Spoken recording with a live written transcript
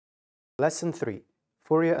Lesson 3,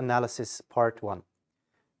 Fourier Analysis Part 1.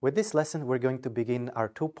 With this lesson, we're going to begin our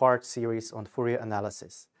two-part series on Fourier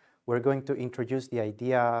analysis. We're going to introduce the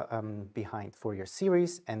idea behind Fourier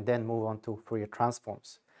series and then move on to Fourier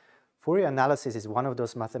transforms. Fourier analysis is one of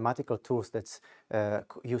those mathematical tools that's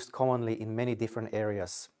used commonly in many different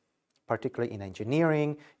areas, particularly in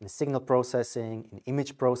engineering, in signal processing, in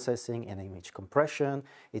image processing, and image compression.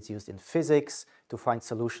 It's used in physics to find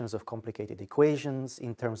solutions of complicated equations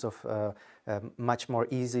in terms of much more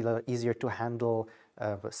easier to handle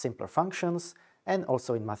simpler functions, and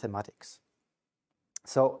also in mathematics.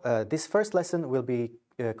 So this first lesson will be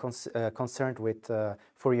concerned with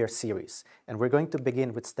Fourier series, and we're going to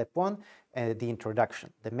begin with step 1, the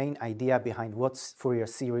introduction, the main idea behind what Fourier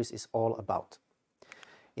series is all about.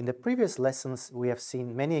 In the previous lessons, we have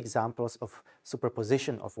seen many examples of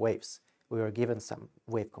superposition of waves. We were given some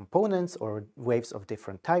wave components or waves of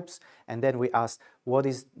different types, and then we asked what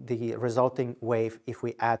is the resulting wave if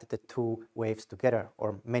we add the two waves together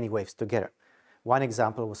or many waves together. One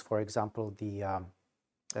example was, for example, the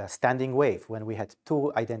standing wave, when we had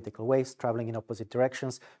two identical waves traveling in opposite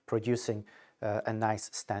directions, producing a nice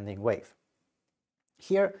standing wave.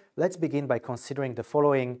 Here, let's begin by considering the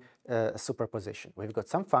following superposition. We've got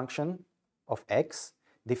some function of x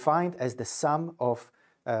defined as the sum of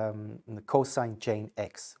cosine chain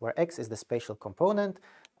x, where x is the spatial component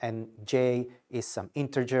and j is some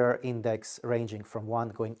integer index ranging from 1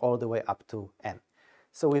 going all the way up to n.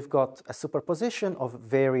 So we've got a superposition of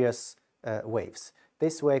various waves.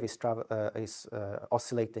 This wave is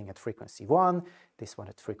oscillating at frequency 1, this one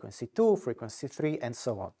at frequency 2, frequency 3, and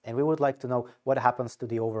so on. And we would like to know what happens to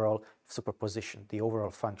the overall superposition, the overall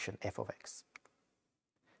function f of x.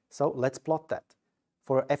 So let's plot that.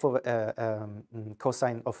 For f of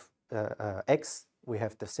cosine of x, we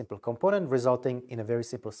have the simple component resulting in a very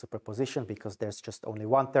simple superposition because there's just only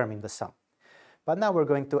one term in the sum. But now we're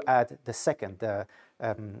going to add the second, the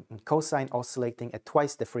cosine oscillating at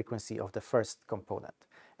twice the frequency of the first component.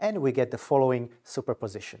 And we get the following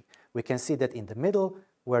superposition. We can see that in the middle,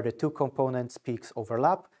 where the two components' peaks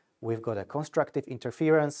overlap, we've got a constructive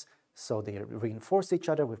interference, so they reinforce each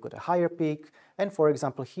other. We've got a higher peak. And for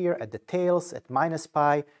example, here at the tails, at minus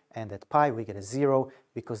pi, and at pi, we get a 0,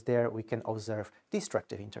 because there we can observe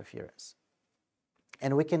destructive interference.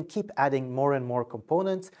 And we can keep adding more and more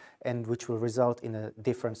components, and which will result in a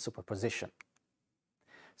different superposition.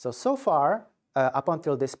 So far, up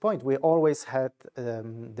until this point, we always had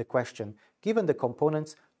the question, given the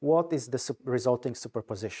components, what is the resulting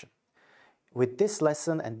superposition? With this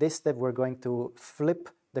lesson and this step, we're going to flip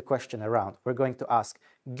the question around. We're going to ask,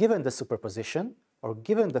 given the superposition, or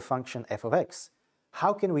given the function f of x,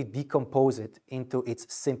 how can we decompose it into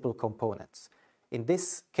its simple components? In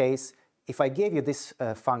this case, if I gave you this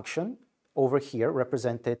function over here,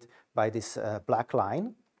 represented by this black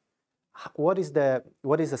line, what is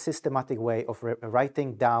a systematic way of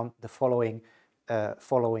writing down the following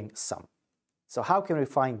sum? So how can we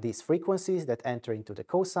find these frequencies that enter into the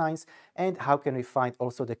cosines, and how can we find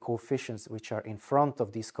also the coefficients which are in front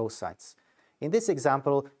of these cosines? In this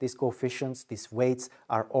example, these coefficients, these weights,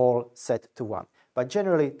 are all set to 1. But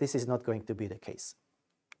generally, this is not going to be the case.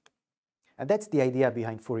 And that's the idea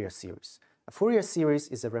behind Fourier series. A Fourier series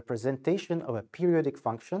is a representation of a periodic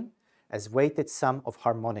function as weighted sum of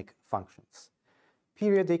harmonic functions.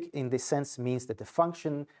 Periodic in this sense means that the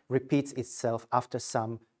function repeats itself after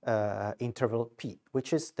some interval p,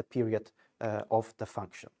 which is the period of the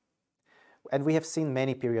function. And we have seen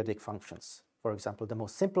many periodic functions. For example, the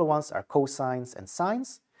most simple ones are cosines and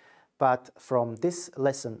sines. But from this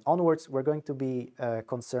lesson onwards, we're going to be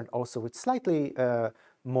concerned also with slightly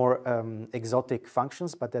more exotic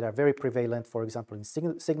functions, but that are very prevalent, for example, in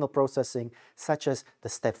signal processing, such as the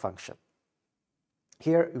step function.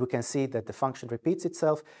 Here we can see that the function repeats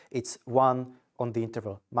itself. It's 1 on the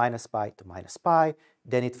interval minus pi to minus pi,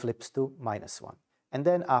 then it flips to minus 1. And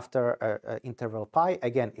then after interval pi,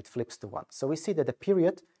 again, it flips to 1. So we see that the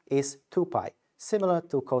period is 2 pi, similar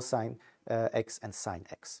to cosine x and sine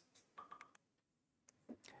x.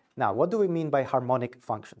 Now, what do we mean by harmonic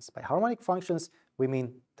functions? By harmonic functions, we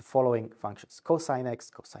mean the following functions: cosine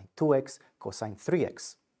x, cosine 2x, cosine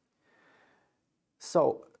 3x.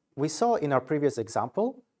 So we saw in our previous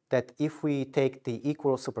example that if we take the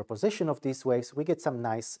equal superposition of these waves, we get some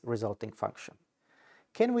nice resulting function.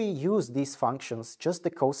 Can we use these functions, just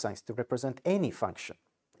the cosines, to represent any function,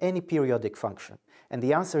 any periodic function? And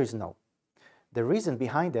the answer is no. The reason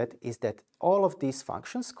behind that is that all of these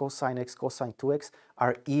functions, cosine x, cosine 2x,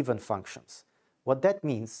 are even functions. What that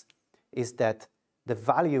means is that the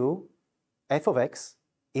value f of x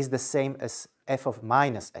is the same as f of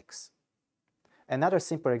minus x. Another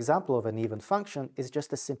simple example of an even function is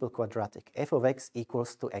just a simple quadratic, f of x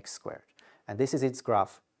equals to x squared. And this is its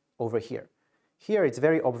graph over here. Here it's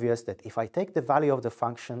very obvious that if I take the value of the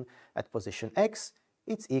function at position x,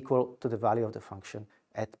 it's equal to the value of the function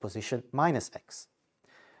at position minus x.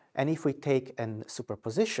 And if we take a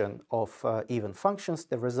superposition of even functions,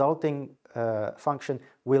 the resulting function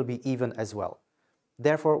will be even as well.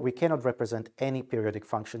 Therefore, we cannot represent any periodic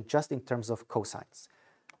function just in terms of cosines.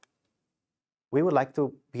 We would like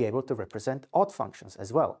to be able to represent odd functions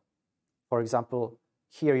as well. For example,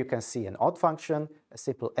 here you can see an odd function, a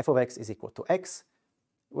simple f of x is equal to x,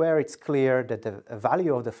 where it's clear that the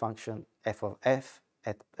value of the function f of f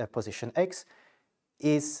at position x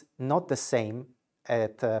is not the same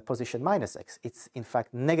at position minus x. It's in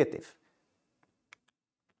fact negative.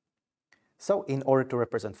 So in order to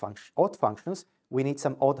represent odd functions, we need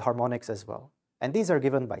some odd harmonics as well. And these are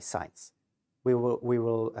given by signs. We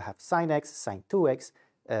will have sine x, sine 2x,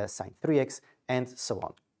 sine 3x, and so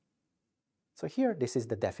on. So here, this is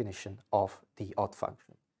the definition of the odd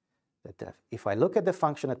function. That if I look at the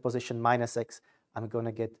function at position minus x, I'm going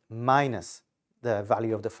to get minus the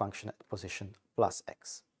value of the function at position plus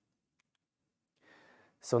x.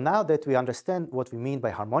 So now that we understand what we mean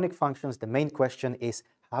by harmonic functions, the main question is,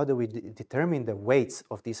 how do we determine the weights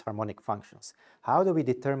of these harmonic functions? How do we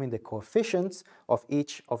determine the coefficients of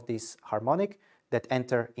each of these harmonic that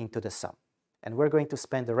enter into the sum? And we're going to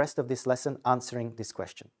spend the rest of this lesson answering this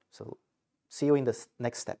question. So see you in the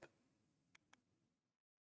next step.